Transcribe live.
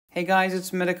Hey guys,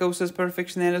 it's Medicosis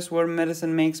Perfectionalis, where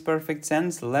medicine makes perfect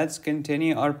sense. Let's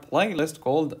continue our playlist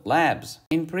called Labs.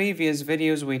 In previous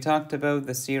videos, we talked about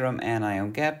the serum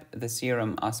anion gap, the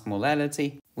serum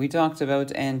osmolality. We talked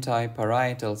about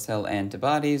anti-parietal cell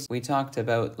antibodies. We talked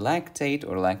about lactate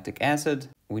or lactic acid.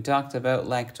 We talked about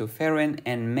lactoferrin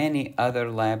and many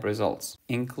other lab results,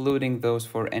 including those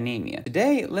for anemia.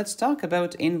 Today, let's talk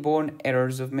about inborn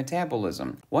errors of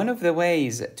metabolism. One of the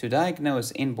ways to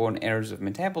diagnose inborn errors of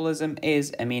metabolism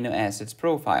is amino acids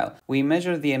profile. We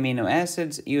measure the amino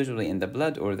acids, usually in the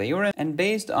blood or the urine, and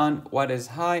based on what is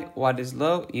high, what is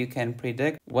low, you can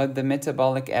predict what the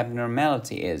metabolic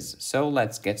abnormality is. So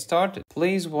let's get started.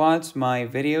 Please watch my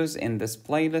videos in this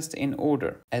playlist in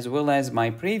order, as well as my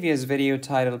previous video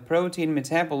titled Protein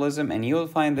Metabolism, and you'll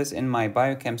find this in my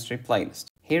biochemistry playlist.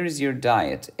 Here is your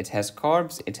diet. It has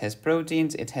carbs, it has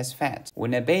proteins, it has fat.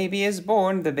 When a baby is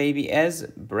born, the baby is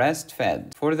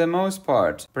breastfed. For the most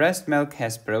part, breast milk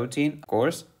has protein, of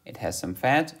course. It has some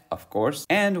fat, of course.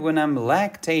 And when I'm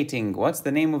lactating, what's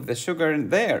the name of the sugar in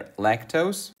there?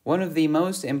 Lactose. One of the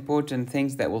most important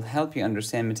things that will help you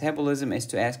understand metabolism is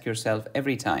to ask yourself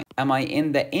every time, am I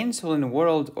in the insulin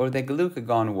world or the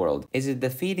glucagon world? Is it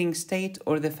the feeding state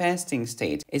or the fasting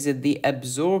state? Is it the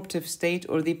absorptive state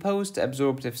or the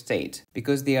post-absorptive state?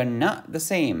 Because they are not the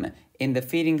same. In the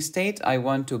feeding state, I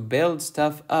want to build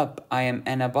stuff up. I am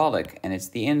anabolic, and it's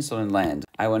the insulin land.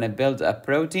 I want to build up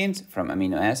proteins from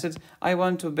amino acids. I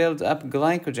want to build up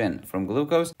glycogen from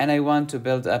glucose, and I want to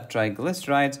build up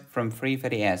triglycerides from free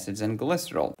fatty acids and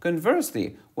glycerol.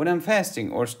 Conversely, when I'm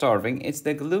fasting or starving, it's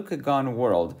the glucagon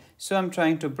world. So I'm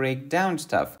trying to break down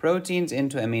stuff. Proteins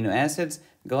into amino acids,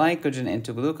 glycogen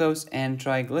into glucose, and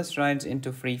triglycerides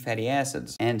into free fatty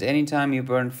acids. And anytime you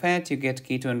burn fat, you get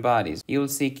ketone bodies. You will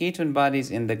see ketone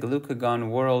bodies in the glucagon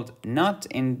world, not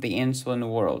in the insulin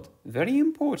world. Very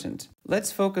important.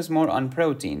 Let's focus more on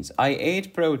proteins. I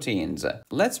ate proteins.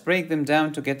 Let's break them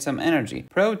down to get some energy.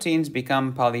 Proteins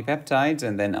become polypeptides,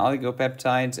 and then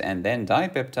oligopeptides, and then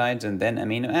dipeptides, and then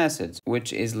amino acids,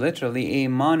 which is literally a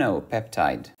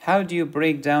monopeptide. How do you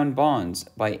break down bonds?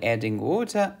 By adding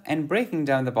water and breaking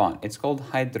down the bond. It's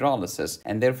called hydrolysis,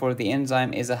 and therefore the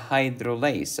enzyme is a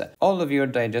hydrolase. All of your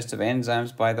digestive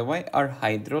enzymes, by the way, are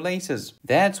hydrolases.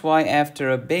 That's why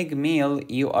after a big meal,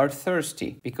 you are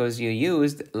thirsty, because you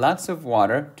used lots of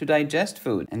water to digest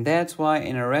food. And that's why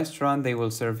in a restaurant they will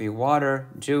serve you water,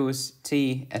 juice,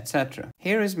 tea, etc.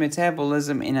 Here is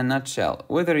metabolism in a nutshell.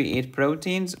 Whether you eat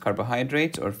proteins,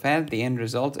 carbohydrates, or fat, the end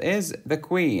result is the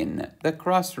queen, the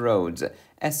crossroads,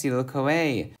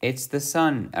 acyl-CoA. It's the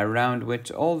sun around which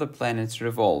all the planets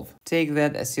revolve. Take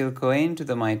that acyl-CoA to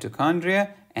the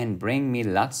mitochondria and bring me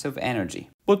lots of energy.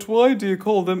 But why do you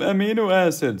call them amino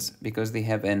acids? Because they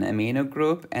have an amino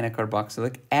group and a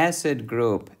carboxylic acid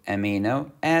group.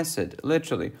 Amino acid,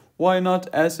 literally. Why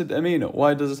not acid amino?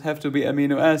 Why does it have to be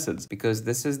amino acids? Because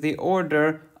this is the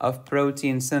order of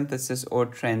protein synthesis or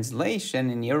translation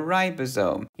in your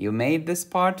ribosome. You made this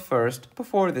part first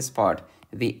before this part.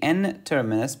 The N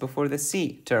terminus before the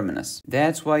C terminus.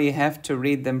 That's why you have to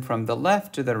read them from the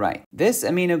left to the right. This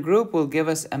amino group will give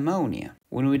us ammonia.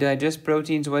 When we digest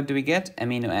proteins, what do we get?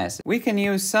 Amino acids. We can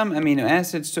use some amino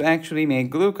acids to actually make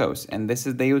glucose, and this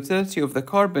is the utility of the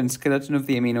carbon skeleton of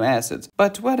the amino acids.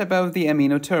 But what about the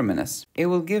amino terminus? It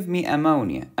will give me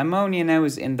ammonia. Ammonia now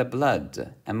is in the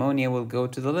blood. Ammonia will go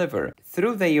to the liver.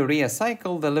 Through the urea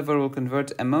cycle, the liver will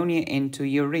convert ammonia into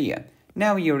urea.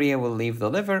 Now urea will leave the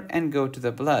liver and go to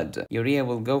the blood. Urea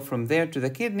will go from there to the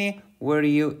kidney, where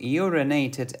you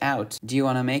urinate it out. Do you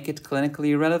want to make it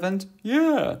clinically relevant?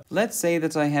 Yeah. Let's say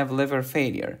that I have liver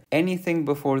failure. Anything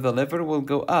before the liver will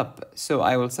go up, so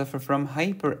I will suffer from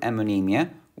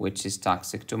hyperammonemia, which is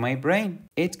toxic to my brain.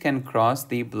 It can cross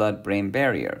the blood-brain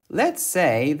barrier. Let's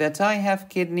say that I have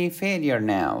kidney failure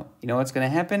now. You know what's going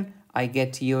to happen? I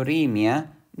get uremia,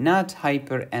 not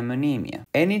hyperammonemia.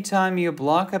 Anytime you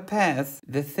block a path,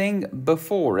 the thing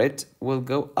before it will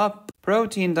go up.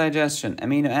 Protein digestion,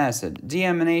 amino acid,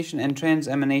 deamination and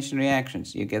transamination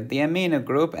reactions. You get the amino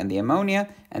group and the ammonia,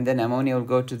 and then ammonia will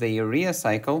go to the urea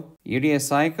cycle. Urea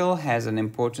cycle has an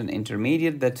important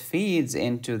intermediate that feeds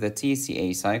into the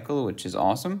TCA cycle, which is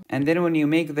awesome. And then when you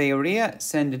make the urea,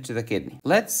 send it to the kidney.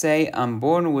 Let's say I'm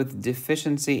born with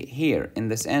deficiency here in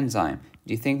this enzyme.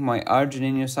 Do you think my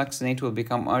argininosuccinate will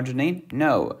become arginine?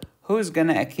 No. Who's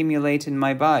gonna accumulate in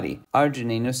my body?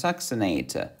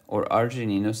 Argininosuccinate or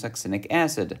argininosuccinic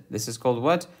acid. This is called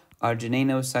what?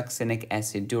 Argininosuccinic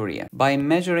aciduria. By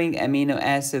measuring amino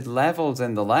acid levels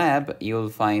in the lab, you'll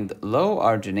find low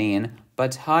arginine,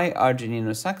 but high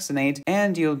argininosuccinate,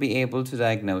 and you'll be able to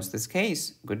diagnose this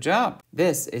case. Good job!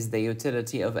 This is the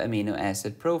utility of amino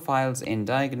acid profiles in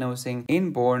diagnosing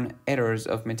inborn errors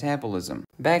of metabolism.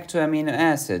 Back to amino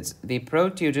acids. The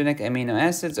proteogenic amino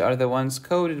acids are the ones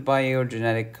coded by your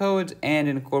genetic code and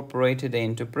incorporated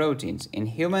into proteins. In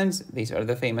humans, these are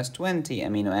the famous 20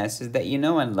 amino acids that you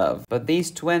know and love. But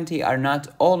these 20 are not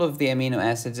all of the amino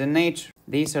acids in nature.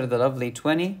 These are the lovely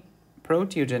 20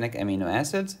 proteogenic amino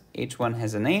acids. Each one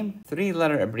has a name,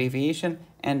 3-letter abbreviation,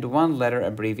 and 1-letter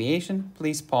abbreviation.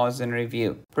 Please pause and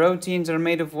review. Proteins are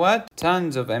made of what?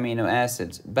 Tons of amino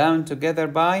acids bound together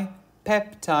by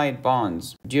peptide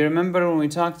bonds. Do you remember when we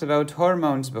talked about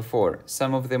hormones before?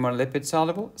 Some of them are lipid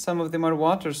soluble, some of them are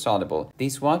water soluble.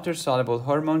 These water soluble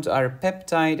hormones are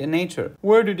peptide in nature.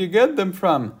 Where did you get them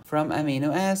from? From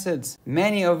amino acids.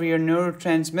 Many of your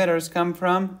neurotransmitters come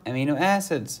from amino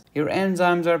acids. Your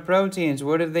enzymes are proteins.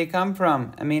 Where did they come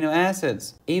from? Amino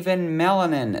acids. Even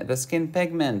melanin, the skin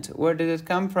pigment, where did it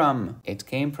come from? It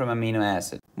came from amino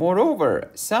acids.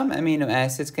 Moreover, some amino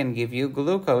acids can give you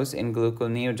glucose in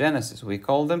gluconeogenesis. We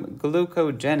call them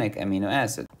glucogenic amino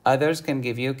acids. Others can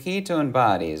give you ketone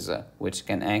bodies, which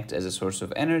can act as a source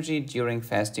of energy during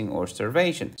fasting or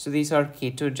starvation. So these are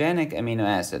ketogenic amino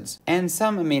acids. And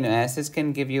some amino acids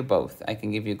can give you both. I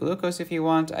can give you glucose if you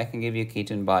want. I can give you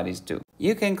ketone bodies too.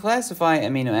 You can classify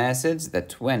amino acids, the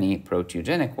 20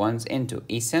 proteogenic ones, into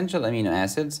essential amino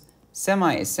acids,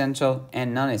 semi-essential,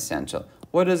 and non-essential.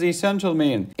 What does essential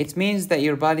mean? It means that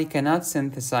your body cannot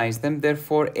synthesize them,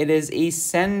 therefore it is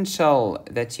essential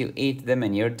that you eat them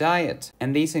in your diet.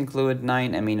 And these include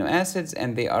 9 amino acids,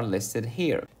 and they are listed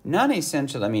here.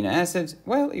 Non-essential amino acids,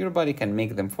 well, your body can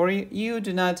make them for you. You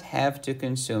do not have to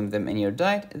consume them in your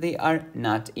diet. They are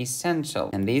not essential.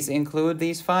 And these include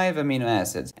these 5 amino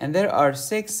acids. And there are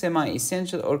 6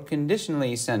 semi-essential or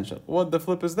conditionally essential. What the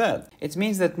flip is that? It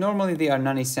means that normally they are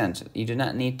non-essential. You do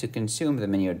not need to consume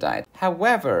them in your diet.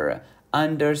 However,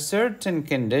 under certain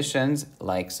conditions,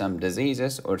 like some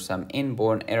diseases or some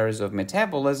inborn errors of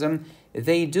metabolism,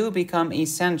 they do become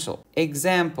essential.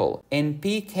 Example, in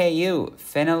PKU,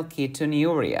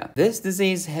 phenylketonuria. This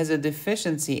disease has a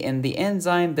deficiency in the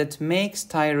enzyme that makes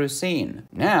tyrosine.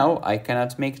 Now, I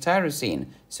cannot make tyrosine,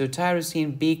 so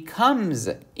tyrosine becomes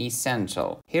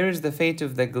essential. Here is the fate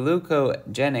of the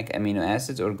glucogenic amino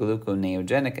acids or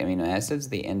gluconeogenic amino acids.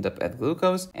 They end up at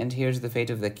glucose. And here's the fate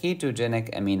of the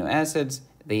ketogenic amino acids.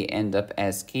 They end up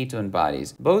as ketone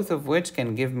bodies, both of which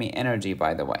can give me energy,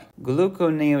 by the way.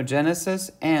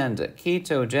 Gluconeogenesis and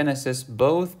ketogenesis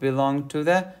both belong to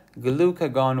the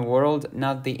glucagon world,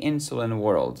 not the insulin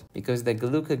world, because the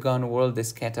glucagon world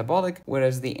is catabolic,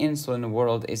 whereas the insulin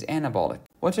world is anabolic.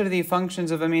 What are the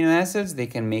functions of amino acids? They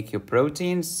can make you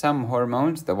proteins, some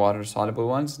hormones, the water-soluble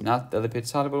ones, not the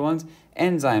lipid-soluble ones,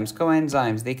 enzymes,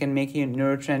 coenzymes. They can make you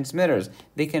neurotransmitters.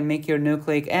 They can make your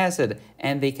nucleic acid,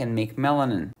 and they can make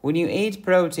melanin. When you eat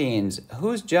proteins,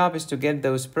 whose job is to get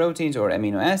those proteins or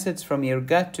amino acids from your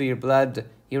gut to your blood,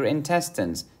 your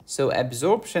intestines? So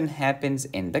absorption happens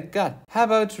in the gut. How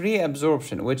about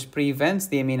reabsorption, which prevents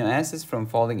the amino acids from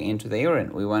falling into the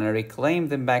urine? We want to reclaim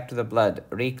them back to the blood.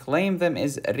 Reclaim them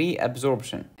is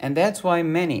reabsorption. And that's why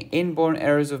many inborn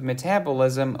errors of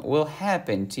metabolism will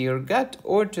happen to your gut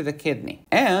or to the kidney.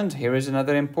 And here is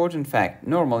another important fact.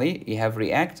 Normally, you have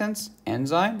reactants,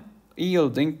 enzyme,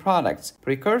 yielding products,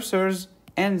 precursors,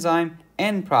 enzyme,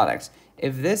 end products.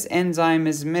 If this enzyme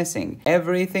is missing,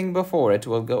 everything before it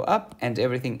will go up and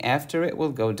everything after it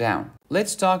will go down.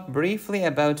 Let's talk briefly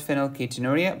about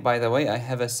phenylketonuria. By the way, I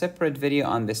have a separate video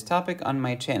on this topic on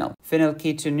my channel.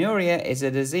 Phenylketonuria is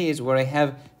a disease where I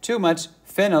have too much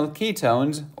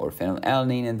phenylketones or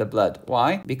phenylalanine in the blood.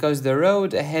 Why? Because the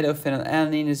road ahead of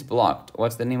phenylalanine is blocked.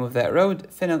 What's the name of that road?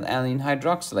 Phenylalanine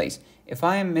hydroxylase. If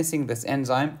I am missing this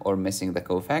enzyme or missing the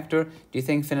cofactor, do you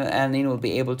think phenylalanine will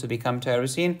be able to become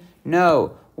tyrosine?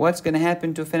 No. What's going to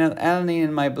happen to phenylalanine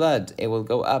in my blood? It will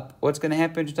go up. What's going to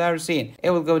happen to tyrosine? It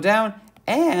will go down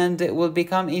and it will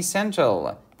become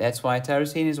essential. That's why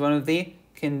tyrosine is one of the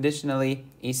conditionally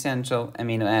essential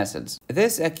amino acids.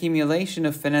 This accumulation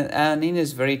of phenylalanine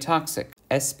is very toxic,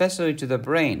 especially to the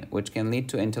brain, which can lead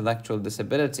to intellectual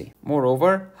disability.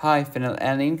 Moreover, high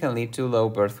phenylalanine can lead to low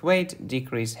birth weight,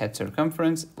 decreased head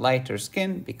circumference, lighter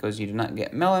skin because you do not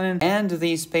get melanin, and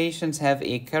these patients have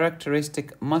a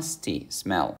characteristic musty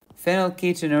smell.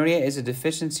 Phenylketonuria is a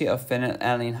deficiency of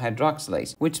phenylalanine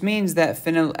hydroxylase, which means that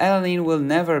phenylalanine will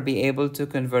never be able to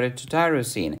convert it to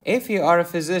tyrosine. If you are a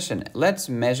physician, let's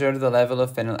measure the level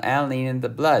of phenylalanine in the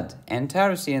blood and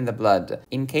tyrosine in the blood.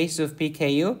 In case of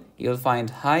PKU, you'll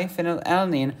find high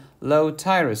phenylalanine, Low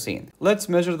tyrosine. Let's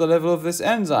measure the level of this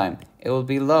enzyme. It will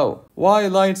be low. Why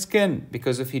light skin?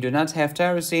 Because if you do not have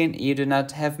tyrosine, you do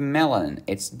not have melanin.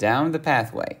 It's down the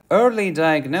pathway. Early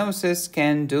diagnosis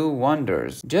can do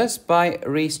wonders. Just by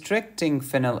restricting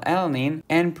phenylalanine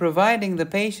and providing the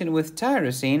patient with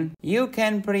tyrosine, you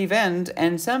can prevent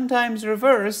and sometimes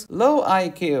reverse low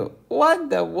IQ. What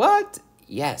the what?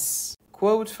 Yes.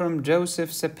 Quote from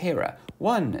Joseph Sapira.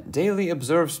 1. Daily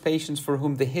observes patients for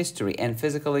whom the history and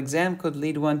physical exam could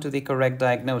lead one to the correct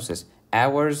diagnosis.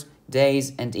 Hours,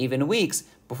 days, and even weeks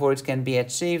before it can be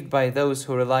achieved by those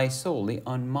who rely solely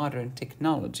on modern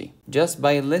technology. Just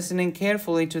by listening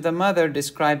carefully to the mother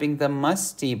describing the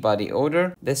musty body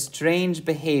odor, the strange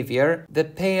behavior, the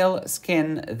pale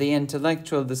skin, the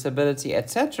intellectual disability,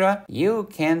 etc., you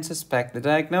can suspect the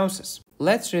diagnosis.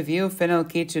 Let's review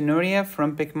phenylketonuria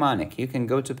from Picmonic. You can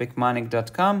go to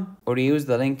picmonic.com or use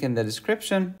the link in the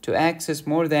description to access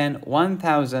more than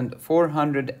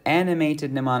 1,400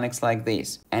 animated mnemonics like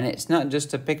these. And it's not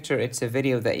just a picture, it's a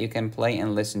video that you can play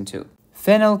and listen to.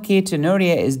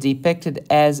 Phenylketonuria is depicted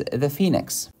as the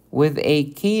phoenix with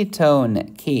a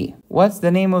ketone key. What's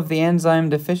the name of the enzyme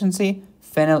deficiency?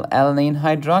 Phenylalanine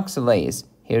hydroxylase.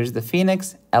 Here's the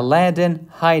phoenix, Aladdin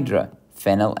Hydra.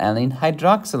 Phenylalanine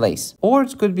hydroxylase. Or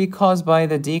it could be caused by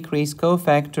the decreased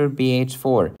cofactor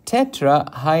BH4,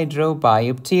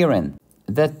 tetrahydrobiopterin,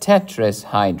 the Tetris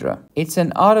hydra. It's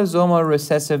an autosomal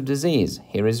recessive disease.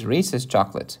 Here is Reese's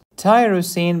chocolate.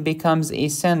 Tyrosine becomes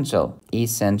essential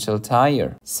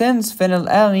tire. Since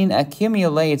phenylalanine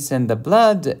accumulates in the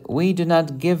blood, we do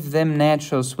not give them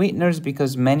natural sweeteners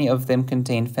because many of them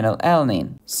contain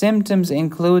phenylalanine. Symptoms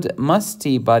include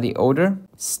musty body odor,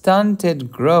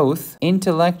 stunted growth,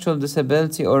 intellectual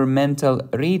disability or mental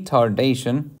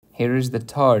retardation. Here is the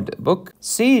TARD book.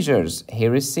 Seizures.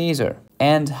 Here is Caesar.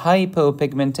 And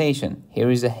hypopigmentation. Here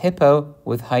is a hippo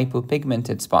with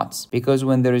hypopigmented spots. Because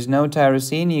when there is no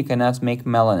tyrosine, you cannot make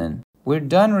melanin. We're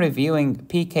done reviewing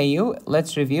PKU.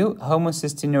 Let's review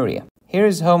homocystinuria. Here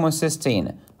is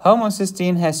homocysteine.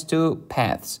 Homocysteine has two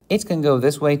paths. It can go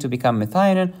this way to become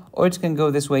methionine, or it can go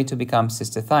this way to become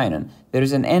cystathionine. There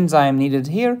is an enzyme needed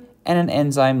here and an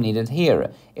enzyme needed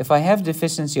here. If I have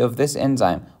deficiency of this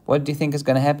enzyme, what do you think is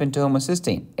going to happen to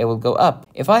homocysteine? It will go up.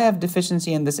 If I have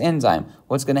deficiency in this enzyme,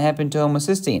 what's going to happen to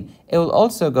homocysteine? It will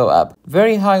also go up.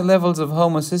 Very high levels of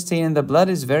homocysteine in the blood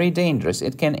is very dangerous.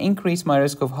 It can increase my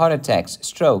risk of heart attacks,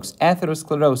 strokes,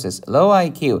 atherosclerosis, low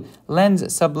IQ, lens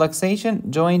subluxation,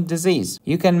 joint disease.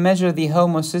 You can measure the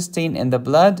homocysteine in the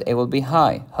blood. It will be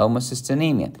high.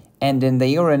 Homocystinemia. And in the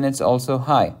urine, it's also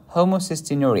high,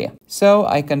 homocystinuria. So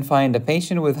I can find a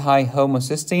patient with high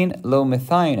homocysteine, low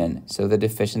methionine, so the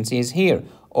deficiency is here.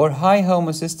 Or high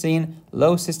homocysteine,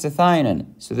 low cystathionine,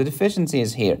 so the deficiency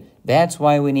is here. That's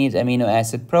why we need amino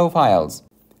acid profiles.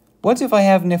 What if I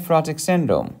have nephrotic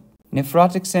syndrome?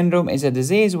 Nephrotic syndrome is a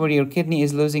disease where your kidney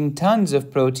is losing tons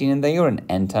of protein in the urine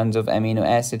and tons of amino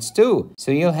acids too. So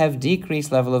you'll have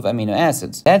decreased level of amino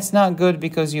acids. That's not good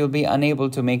because you'll be unable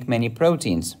to make many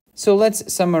proteins. So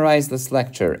let's summarize this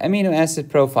lecture. Amino acid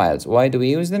profiles. Why do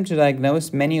we use them? To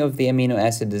diagnose many of the amino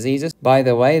acid diseases. By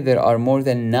the way, there are more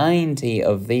than 90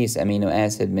 of these amino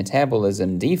acid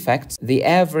metabolism defects. The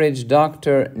average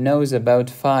doctor knows about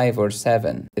 5 or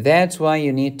 7. That's why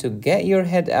you need to get your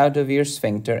head out of your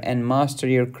sphincter and master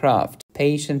your craft.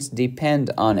 Patients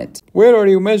depend on it. Where are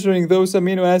you measuring those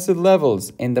amino acid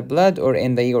levels? In the blood or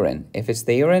in the urine? If it's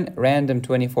the urine, random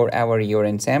 24-hour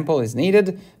urine sample is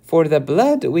needed. For the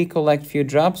blood, we collect few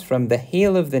drops from the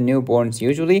heel of the newborns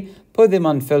usually, put them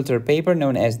on filter paper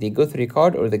known as the Guthrie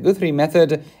card or the Guthrie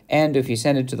method, and if you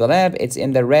send it to the lab, it's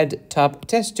in the red top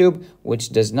test tube, which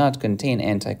does not contain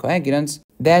anticoagulants.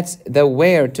 That's the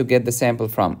where to get the sample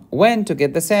from. When to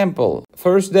get the sample?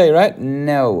 First day, right?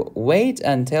 No. Wait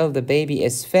until the baby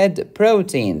is fed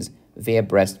proteins via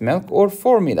breast milk or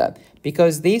formula,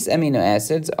 because these amino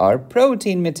acids are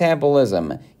protein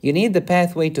metabolism. You need the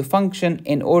pathway to function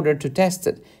in order to test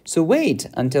it. So wait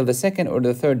until the 2nd or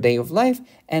the 3rd day of life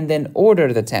and then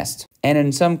order the test. And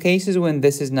in some cases, when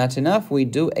this is not enough, we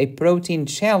do a protein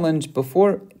challenge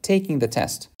before taking the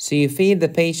test. So you feed the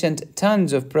patient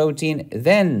tons of protein,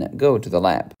 then go to the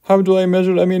lab. How do I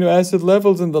measure amino acid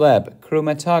levels in the lab?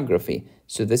 Chromatography.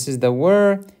 So this is the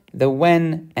where, the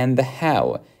when, and the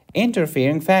how.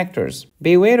 Interfering factors.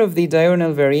 Beware of the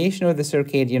diurnal variation or the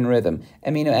circadian rhythm.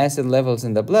 Amino acid levels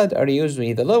in the blood are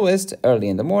usually the lowest early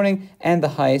in the morning and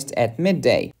the highest at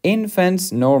midday.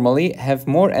 Infants normally have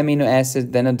more amino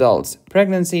acid than adults.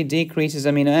 Pregnancy decreases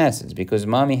amino acids because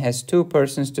mommy has two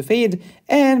persons to feed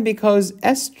and because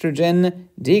estrogen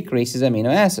decreases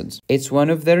amino acids. It's one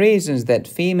of the reasons that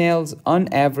females on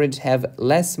average have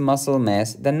less muscle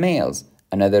mass than males.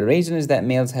 Another reason is that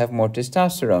males have more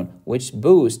testosterone, which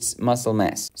boosts muscle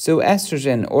mass. So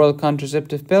estrogen, oral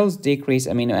contraceptive pills decrease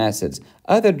amino acids.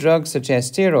 Other drugs such as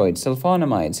steroids,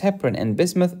 sulfonamides, heparin, and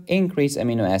bismuth increase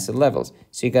amino acid levels.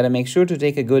 So you gotta make sure to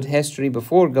take a good history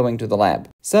before going to the lab.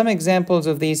 Some examples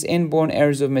of these inborn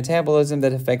errors of metabolism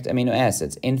that affect amino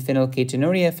acids. In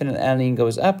phenylketonuria, phenylalanine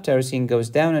goes up, tyrosine goes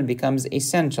down and becomes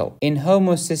essential. In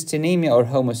homocystinemia or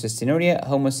homocystinuria,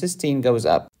 homocysteine goes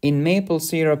up. In maple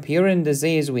syrup urine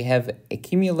disease, we have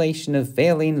accumulation of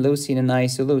valine, leucine, and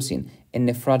isoleucine. In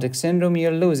nephrotic syndrome,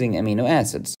 you're losing amino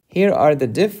acids. Here are the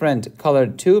different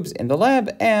colored tubes in the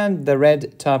lab, and the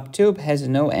red top tube has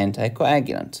no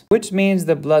anticoagulant, which means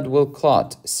the blood will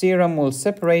clot. Serum will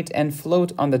separate and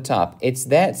float on the top. It's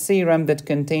that serum that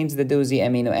contains the doozy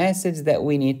amino acids that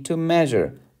we need to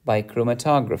measure by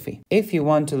chromatography. If you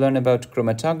want to learn about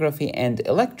chromatography and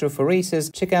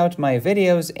electrophoresis, check out my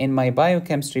videos in my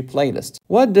biochemistry playlist.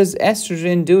 What does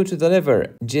estrogen do to the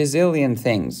liver? Gazillion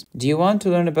things. Do you want to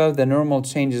learn about the normal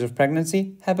changes of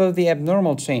pregnancy? How about the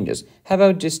abnormal changes? How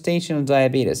about gestational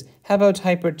diabetes? How about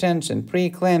hypertension,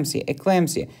 preeclampsia,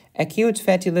 eclampsia, acute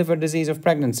fatty liver disease of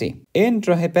pregnancy,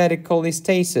 intrahepatic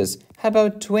cholestasis? How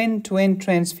about twin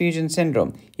transfusion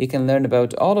syndrome? You can learn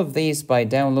about all of these by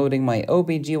downloading my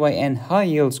OBGYN high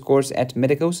yields course at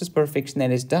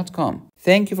medicosisperfectionalis.com.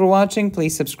 Thank you for watching.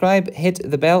 Please subscribe, hit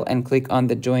the bell, and click on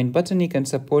the join button. You can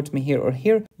support me here or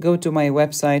here. Go to my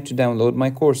website to download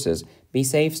my courses. Be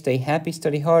safe, stay happy,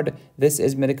 study hard. This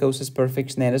is Medicosis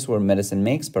Perfectionalis, where medicine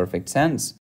makes perfect sense.